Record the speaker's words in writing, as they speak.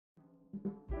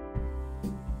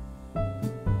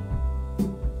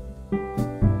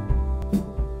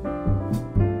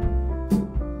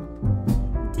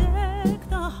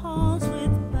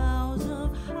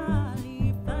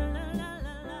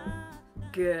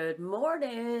Good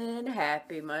morning.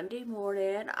 Happy Monday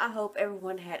morning. I hope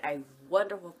everyone had a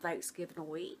wonderful Thanksgiving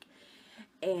week.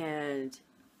 And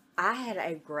I had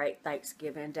a great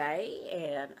Thanksgiving day,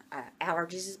 and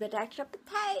allergies has been acting up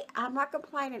today. I'm not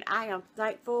complaining. I am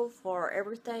thankful for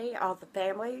everything, all the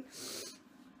family,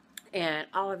 and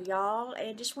all of y'all.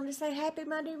 And just want to say happy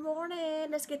Monday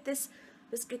morning. Let's get this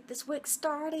week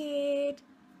started.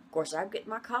 Of course, I'm getting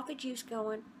my coffee juice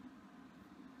going.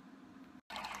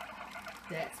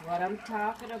 That's what I'm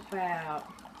talking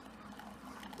about.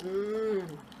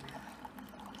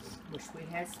 Wish we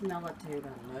had smell-a-tube.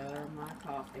 I love my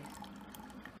coffee.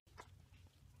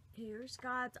 Here's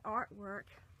God's artwork.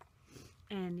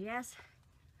 And yes,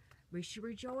 we should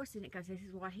rejoice in it because this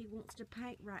is what He wants to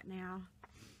paint right now.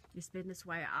 It's been this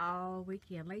way all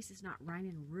weekend. At least it's not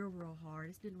raining real hard.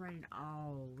 It's been raining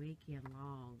all weekend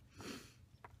long.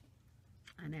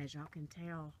 And as y'all can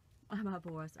tell by my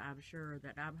voice, I'm sure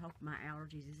that I'm hoping my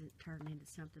allergies isn't turning into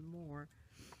something more.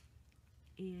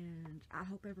 And I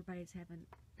hope everybody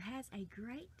has a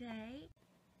great day.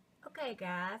 Okay,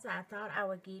 guys, I thought I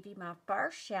would give you my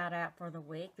first shout out for the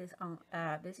week. This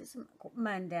is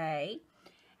Monday,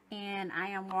 and I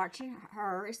am watching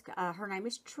her. Her name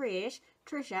is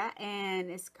Trisha,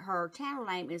 and her channel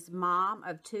name is Mom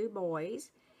of Two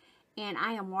Boys. And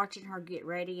I am watching her get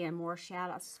ready, and more shout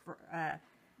outs for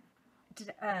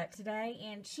today.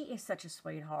 And she is such a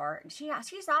sweetheart.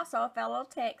 She's also a fellow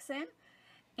Texan,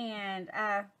 and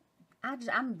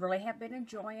I'm really have been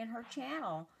enjoying her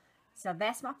channel. So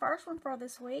that's my first one for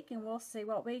this week, and we'll see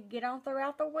what we get on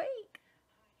throughout the week.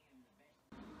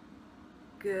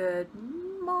 Good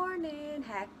morning.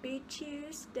 Happy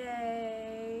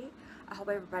Tuesday. I hope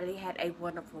everybody had a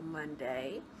wonderful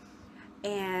Monday.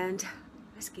 And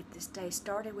let's get this day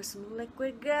started with some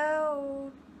liquid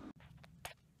gold.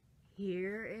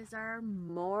 Here is our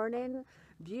morning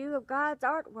view of God's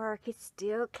artwork. It's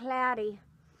still cloudy,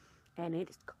 and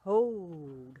it's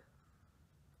cold.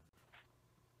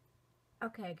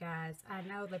 Okay, guys, I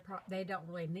know they don't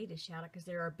really need a shout out because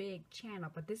they're a big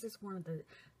channel, but this is one of the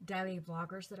daily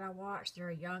vloggers that I watch. They're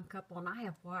a young couple, and I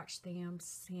have watched them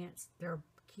since their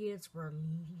kids were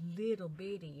little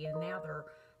bitty, and now they're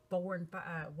 4 and 5.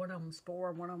 One of them's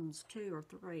 4, one of them's 2 or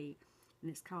 3, and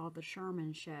it's called The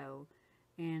Sherman Show.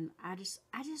 And I just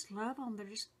love them.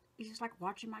 It's just like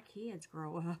watching my kids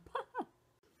grow up.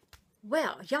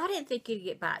 Well, y'all didn't think you'd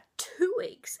get by 2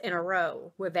 weeks in a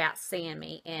row without seeing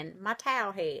me and my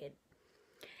towel head.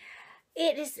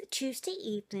 It is Tuesday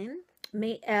evening.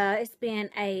 It's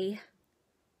been a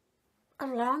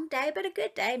long day, but a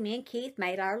good day. Me and Keith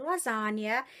made our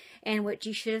lasagna, and what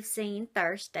you should have seen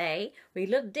Thursday. We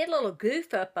did a little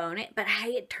goof up on it, but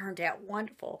hey, it turned out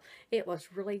wonderful. It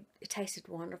tasted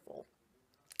wonderful.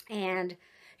 And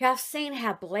y'all seen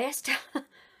how blessed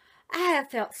I have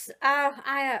felt.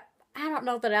 I don't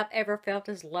know that I've ever felt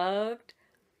as loved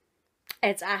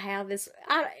as I have this.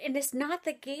 And it's not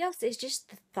the gifts, it's just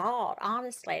the thought,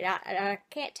 honestly. I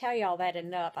can't tell y'all that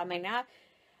enough. I mean,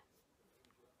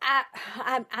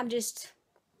 I'm just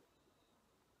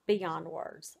beyond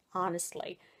words,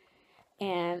 honestly.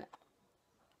 And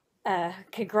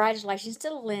congratulations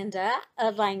to Linda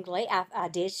Langley. I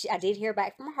did hear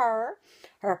back from her.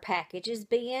 Her package is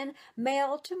being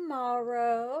mailed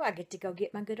tomorrow. I get to go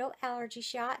get my good old allergy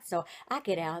shot, so I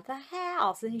get out of the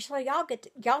house, and usually y'all get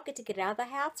to get out of the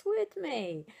house with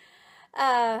me.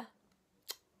 And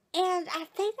I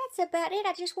think that's about it.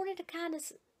 I just wanted to kind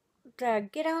of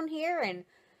get on here and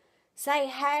say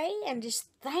hey, and just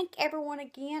thank everyone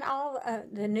again, all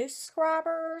the new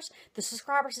subscribers, the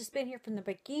subscribers that's been here from the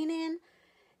beginning,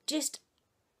 just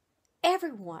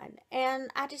everyone.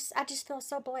 And I just feel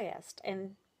so blessed,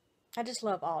 and I just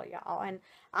love all y'all. And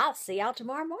I'll see y'all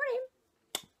tomorrow morning.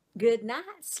 Good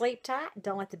night, sleep tight,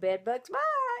 don't let the bed bugs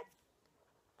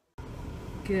bite.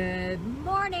 Good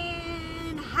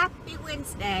morning, happy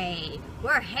Wednesday.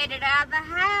 We're headed out of the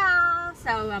house,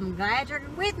 so I'm glad you're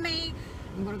with me.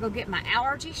 I'm gonna go get my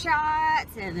allergy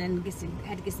shots, and then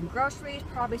had to get some groceries,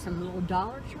 probably some little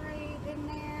Dollar Tree in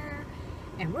there,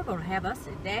 and we're gonna have us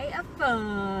a day of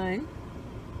fun.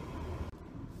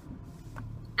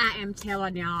 I am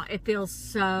telling y'all, it feels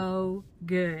so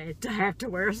good to have to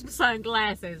wear some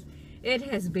sunglasses. It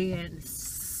has been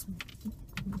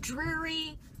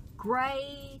dreary,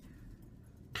 gray,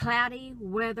 cloudy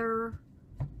weather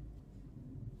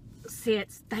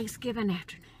since Thanksgiving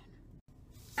afternoon.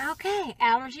 Okay,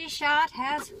 allergy shots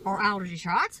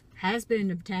has been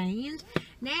obtained.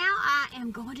 Now I am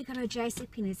going to go to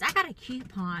JCPenney's. I got a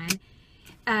coupon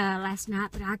last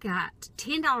night that I got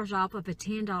 $10 off of a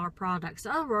 $10 product. So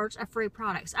in other words, a free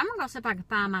product. So I'm going to see if I can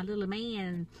find my little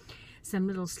man some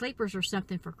little sleepers or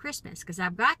something for Christmas, because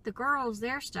I've got the girls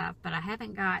their stuff, but I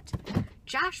haven't got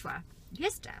Joshua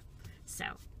his stuff. So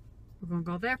we're going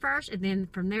to go there first, and then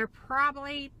from there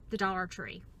probably the Dollar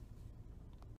Tree.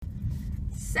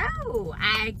 So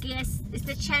I guess it's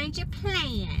a change of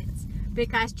plans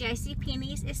because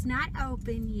JCPenney's is not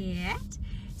open yet.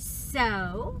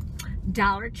 So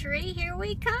Dollar Tree, here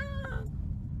we come.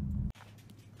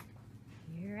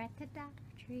 Here at the Dollar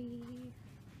Tree.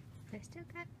 They still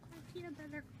got quite a few of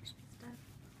their Christmas stuff.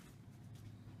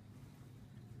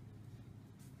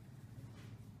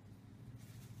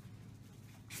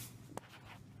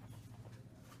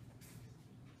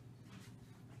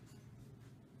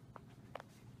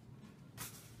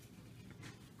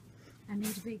 I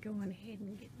need to be going ahead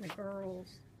and getting the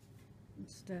girls and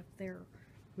stuff there.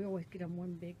 We always get them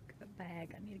one big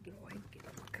bag. I need to go away and get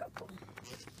them a couple.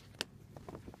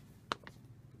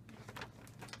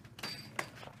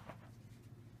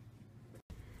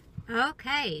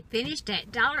 Okay, finished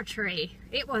at Dollar Tree.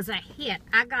 It was a hit.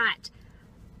 I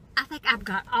think I've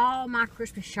got all my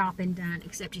Christmas shopping done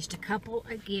except just a couple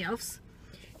of gifts.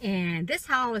 And this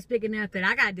haul is big enough that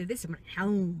I got to do this one at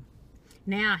home.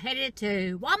 Now, headed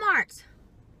to Walmart's.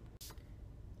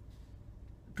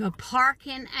 The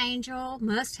parking angel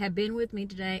must have been with me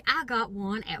today. I got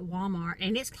one at Walmart,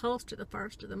 and it's close to the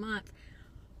 1st of the month.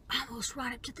 Almost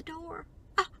right up to the door.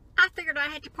 Oh, I figured I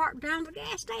had to park down the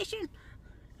gas station.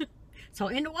 So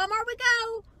into Walmart we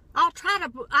go. I'll try to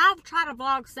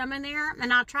vlog some in there,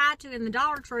 and I'll try to in the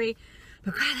Dollar Tree.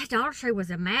 But God, that Dollar Tree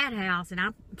was a madhouse, and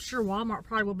I'm sure Walmart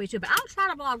probably will be too. But I'll try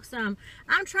to vlog some.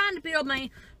 I'm trying to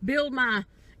build my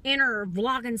inner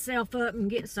vlogging self up and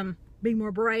be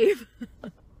more brave.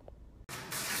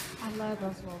 I love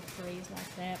those little trees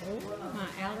like that. Oh, my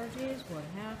allergies would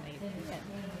have a fit.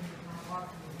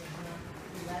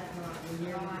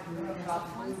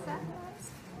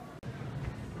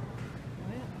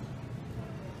 Well,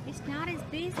 it's not as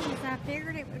busy as I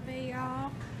figured it would be,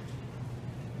 y'all.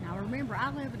 Now remember,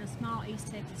 I live in a small East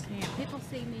Texas town. People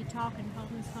see me talking,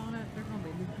 holding this phone up, they're going to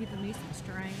be giving me some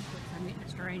strange, which I'm getting a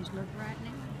strange look right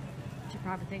now. She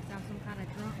probably thinks I'm some kind of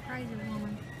drunk, crazy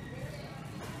woman.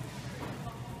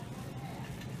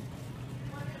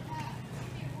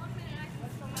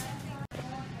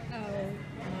 Oh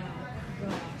my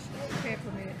gosh,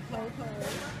 peppermint cocoa.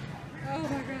 Oh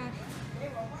my gosh,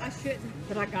 I shouldn't,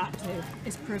 but I got to.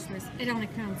 It's Christmas. It only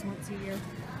comes once a year.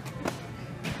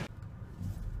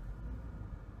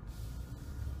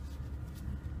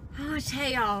 I want to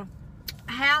tell y'all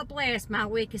how blessed my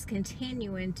week is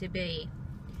continuing to be.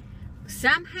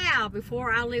 Somehow,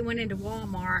 before I went into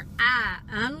Walmart, I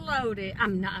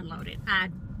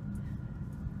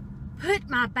put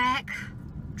my back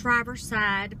driver's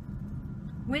side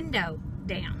window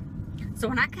down. So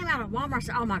when I came out of Walmart, I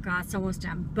said, oh my God, someone's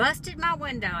done busted my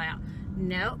window out.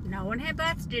 Nope, no one had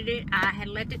busted it. I had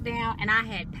left it down, and I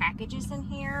had packages in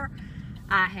here.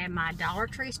 I had my Dollar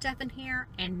Tree stuff in here,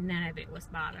 and none of it was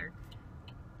bothered.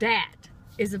 That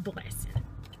is a blessing.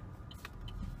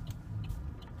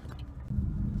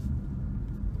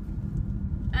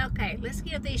 Okay, let's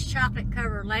give these chocolate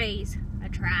covered Lays a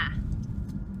try.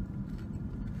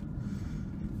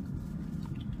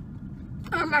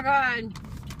 Oh my God,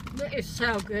 that is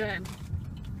so good.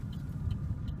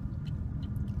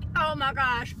 Oh my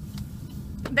gosh,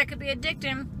 that could be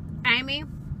addicting. Amy,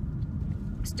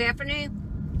 Stephanie,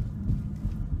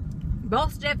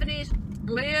 both Stephanies,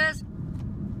 Liz,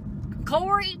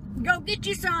 Corey, go get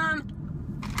you some.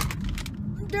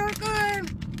 They're good.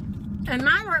 And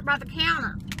mine were by the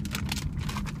counter.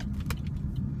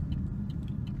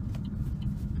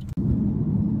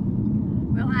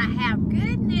 Well, I have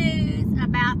good news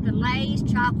about the Lay's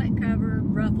chocolate covered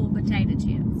ruffled potato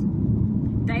chips.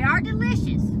 They are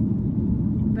delicious,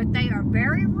 but they are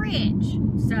very rich,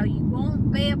 so you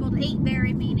won't be able to eat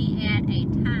very many at a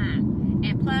time.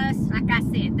 And plus, like I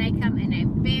said, they come in a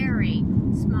very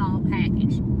small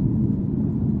package,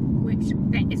 which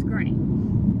that is great.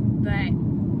 But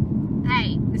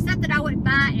hey, it's something I wouldn't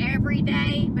buy every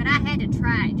day, but I had to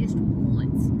try it just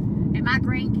once. And my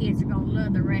grandkids are going to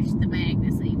love the rest of the bag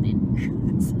this evening.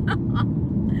 So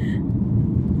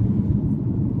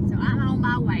I'm on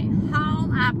my way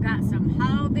home. I've got some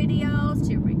haul videos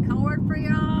to record for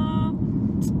y'all.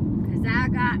 Because I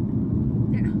got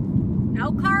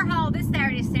no car haul this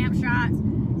Saturday, Snapshots.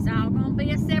 It's all going to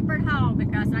be a separate haul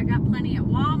because I got plenty at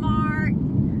Walmart.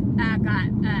 I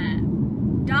got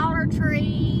Dollar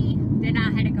Tree. Then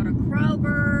I had to go to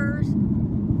Kroger's.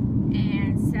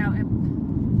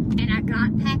 And I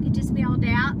got packages mailed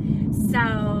out.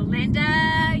 So,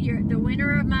 Linda, you're the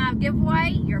winner of my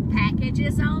giveaway. Your package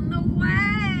is on the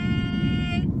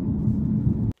way.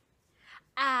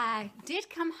 I did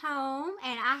come home,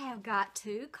 and I have got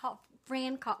two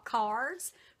friend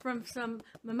cards from some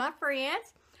of my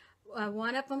friends.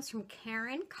 One of them's from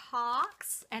Karen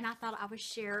Cox, and I thought I would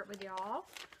share it with y'all.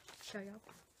 Show y'all.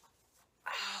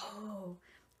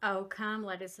 Oh, come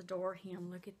let us adore him.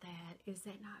 Look at that. Is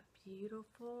that not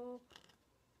beautiful?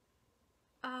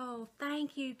 Oh,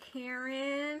 thank you,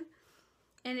 Karen.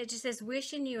 And it just says,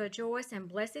 wishing you a joyous and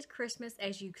blessed Christmas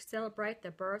as you celebrate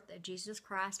the birth of Jesus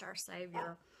Christ, our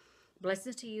Savior.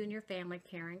 Blessings to you and your family,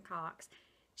 Karen Cox.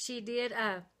 She did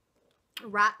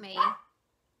write me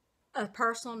a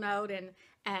personal note,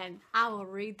 and I will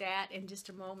read that in just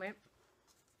a moment.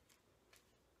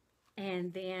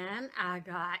 And then I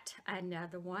got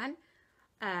another one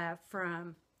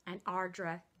from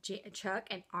Chuck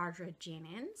and Audra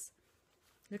Jennings.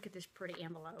 Look at this pretty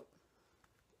envelope.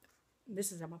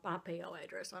 This is my PO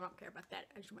address, so I don't care about that.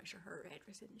 I just want to make sure her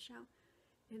address isn't shown.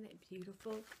 Isn't that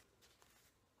beautiful?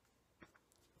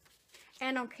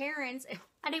 And on Karen's, I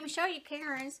didn't even show you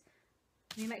Karen's.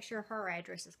 Let me make sure her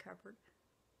address is covered.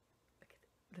 Look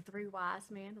at the three wise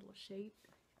men, the little sheep.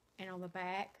 And on the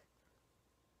back,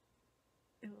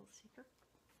 a little sticker.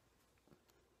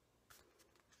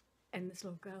 And this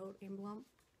little gold emblem.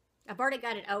 I've already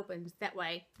got it open. That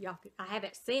way, y'all can, I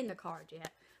haven't seen the card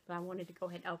yet, but I wanted to go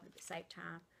ahead and open it at the same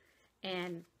time.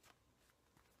 And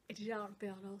y'all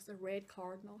feel also red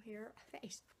cardinal here.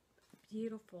 It's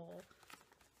beautiful.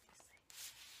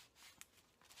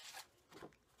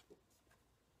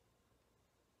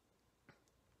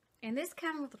 And this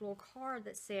comes with a little card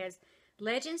that says,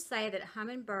 legends say that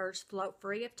hummingbirds float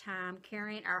free of time,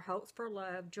 carrying our hopes for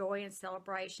love, joy, and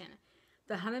celebration.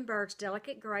 The hummingbird's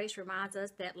delicate grace reminds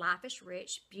us that life is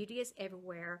rich, beauty is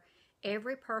everywhere,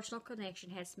 every personal connection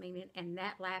has meaning, and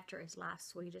that laughter is life's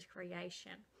sweetest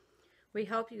creation. We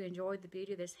hope you enjoyed the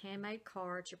beauty of this handmade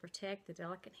card. To protect the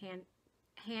delicate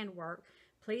handwork,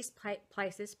 please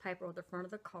place this paper on the front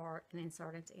of the card and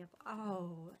insert it into envelope.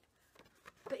 Oh,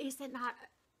 but is it not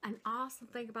an awesome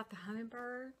thing about the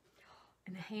hummingbird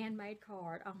and the handmade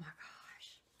card? Oh my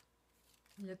gosh.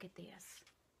 Look at this.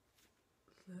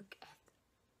 Look at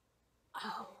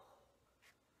oh,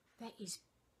 that is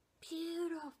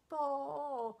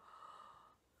beautiful.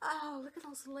 Oh, look at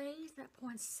those leaves, that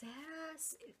poinsettia.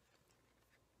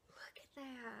 Look at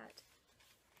that.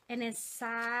 And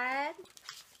inside,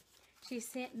 she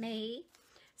sent me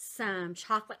some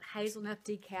chocolate hazelnut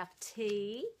decaf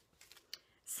tea,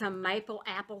 some maple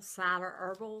apple cider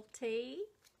herbal tea,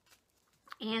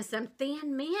 and some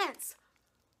Thin Mints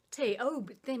tea. Oh,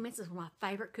 Thin Mints is one of my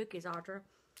favorite cookies, Audra.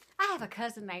 I have a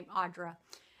cousin named Audra.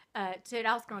 Dude,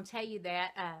 I was going to tell you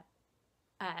that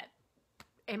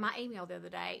in my email the other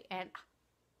day,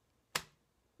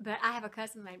 but I have a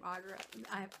cousin named Audra.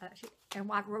 And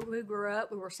while we grew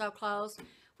up, we were so close.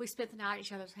 We spent the night at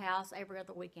each other's house every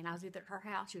other weekend. I was either at her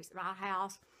house, she was at my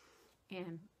house,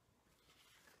 and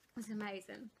it was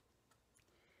amazing.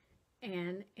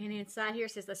 And inside here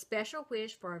it says, a special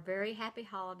wish for a very happy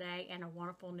holiday and a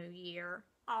wonderful new year.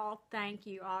 Oh, thank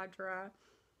you, Audra.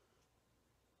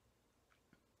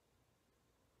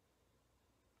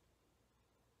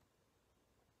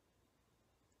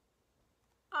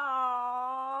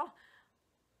 Oh,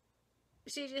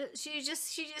 she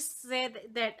just said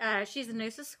that she's a new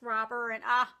subscriber,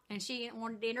 and she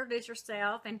wanted to introduce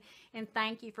herself and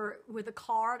thank you with a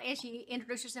card, and she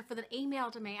introduced herself with an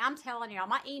email to me. I'm telling y'all,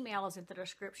 my email is in the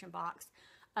description box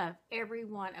of every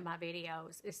one of my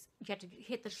videos. You have to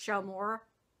hit the show more.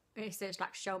 It says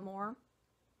like show more,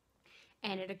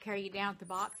 and it'll carry you down to the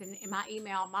box. And in my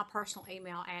email, my personal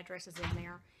email address is in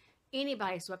there.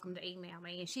 Anybody's welcome to email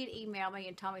me. And she'd email me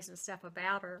and tell me some stuff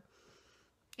about her.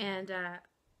 And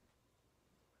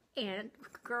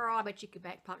girl, I bet you could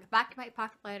make pocket. If I can make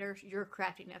pocket letters, you're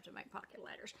crafty enough to make pocket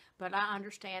letters. But I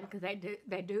understand because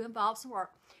they do involve some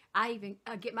work. I even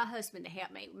get my husband to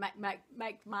help me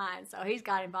make mine, so he's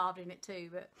got involved in it too.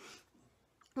 But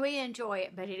we enjoy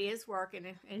it, but it is work,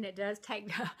 and it does take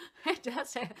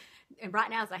and right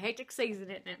now it's a hectic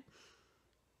season, isn't it?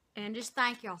 And just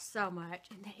thank y'all so much.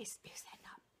 And is that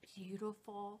not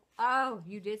beautiful? Oh,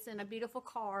 you did send a beautiful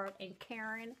card. And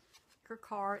Karen, her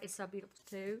card is so beautiful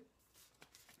too.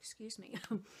 Excuse me.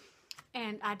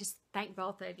 And I just thank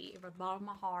both of you from the bottom of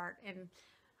my heart. And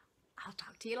I'll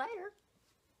talk to you later.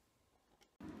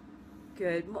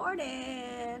 Good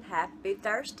morning. Happy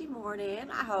Thursday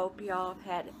morning. I hope y'all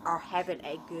are having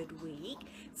a good week.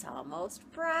 It's almost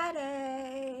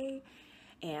Friday.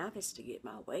 And I'm just to get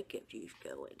my wake-up juice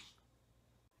going.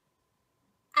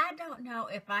 I don't know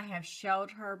if I have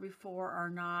showed her before or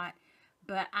not,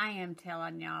 but I am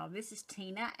telling y'all, this is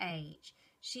Tina H.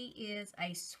 She is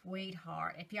a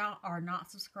sweetheart. If y'all are not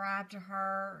subscribed to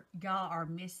her, y'all are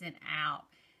missing out.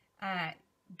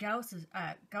 Go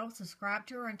subscribe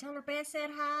to her and tell her Beth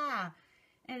said hi.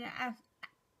 And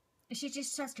she's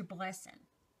just such a blessing.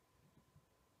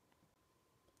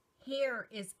 Here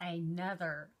is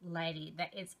another lady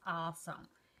that is awesome.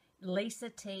 Lisa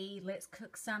T. Let's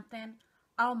Cook Something.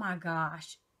 Oh my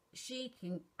gosh. She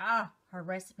can, her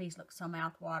recipes look so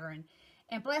mouth-watering.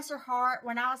 And bless her heart,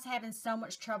 when I was having so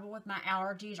much trouble with my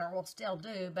allergies, or will still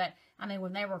do, but I mean,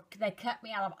 when they cut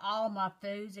me out of all my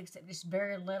foods except just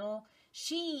very little,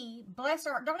 she, bless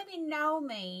her, don't even know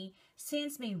me,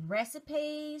 sends me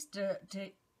recipes that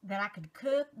I could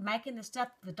cook, making the stuff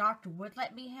that the doctor would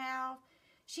let me have.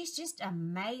 She's just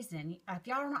amazing. If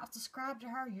y'all are not subscribed to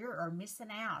her, you are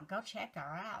missing out. Go check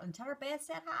her out and tell her Beth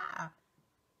said hi.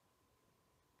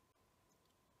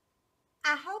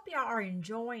 I hope y'all are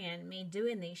enjoying me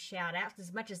doing these shout outs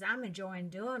as much as I'm enjoying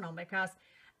doing them, because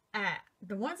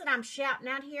the ones that I'm shouting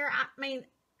out here, I mean,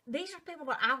 these are people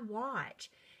that I watch,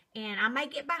 and I may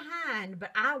get behind, but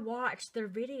I watch their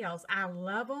videos. I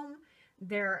love them.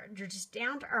 They're just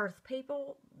down-to-earth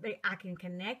people. I can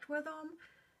connect with them,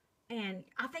 and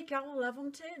I think y'all will love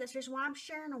them too. That's just why I'm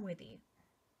sharing them with you.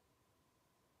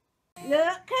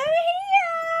 Look who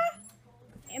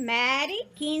here! Maddie,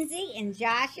 Kinsey, and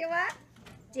Joshua.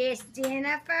 There's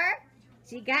Jennifer.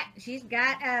 She's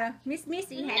got Miss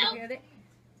Missy had with it.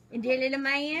 And dear little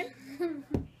man.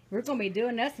 We're gonna be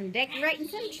doing us some decorating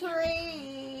some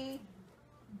tree.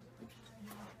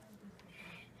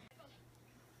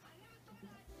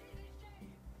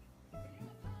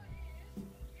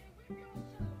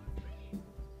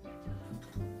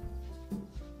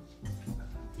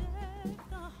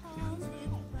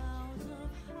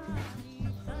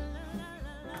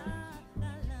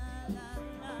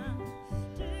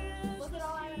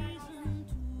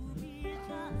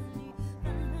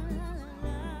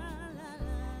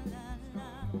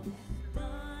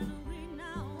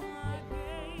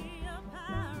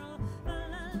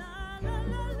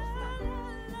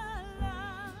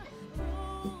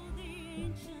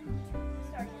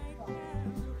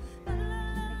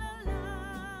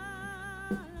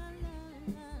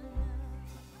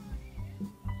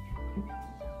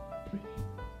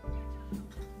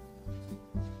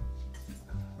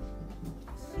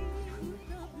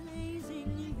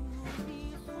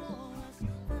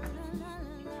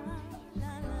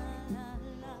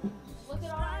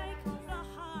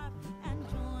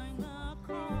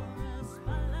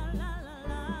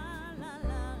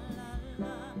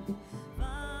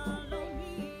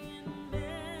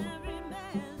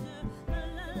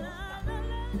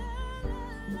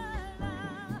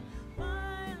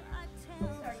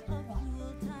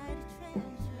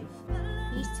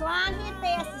 Trying his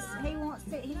best. He wants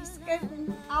to. He's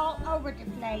scooting all over the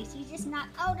place. He's just not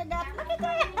old enough. Look at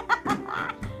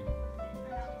that.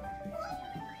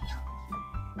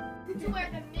 To where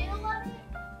the middle of it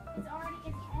is already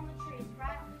on the tree. It's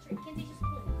right on the tree. Kinsey, just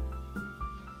pull.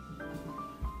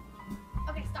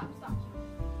 Okay, stop.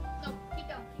 No, keep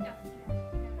going.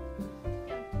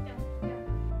 Go.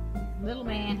 Little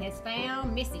man has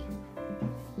found Missy.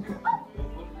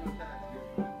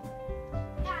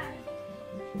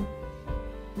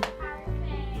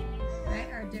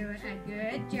 Doing a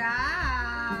good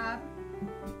job.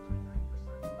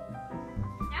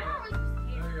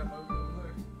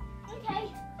 Okay,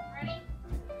 ready?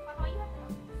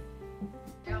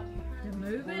 Go. The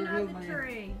moving of the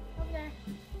tree. Over there.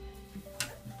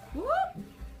 Whoop!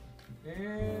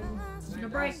 The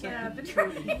breaking of the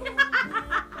tree.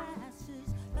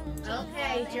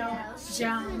 Okay,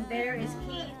 Joan, there is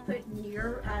Keith putting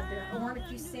your the ornament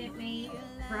you sent me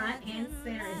front and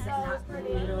center. Is that not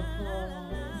beautiful?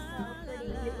 So pretty.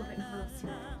 Get a little bit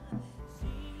closer.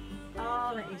 Oh,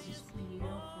 that is just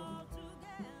beautiful.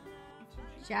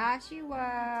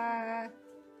 Joshua.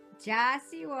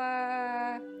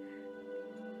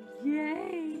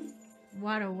 Yay!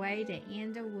 What a way to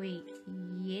end a week.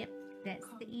 Yep, that's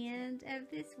the end of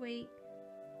this week.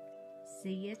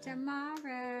 See you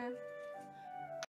tomorrow.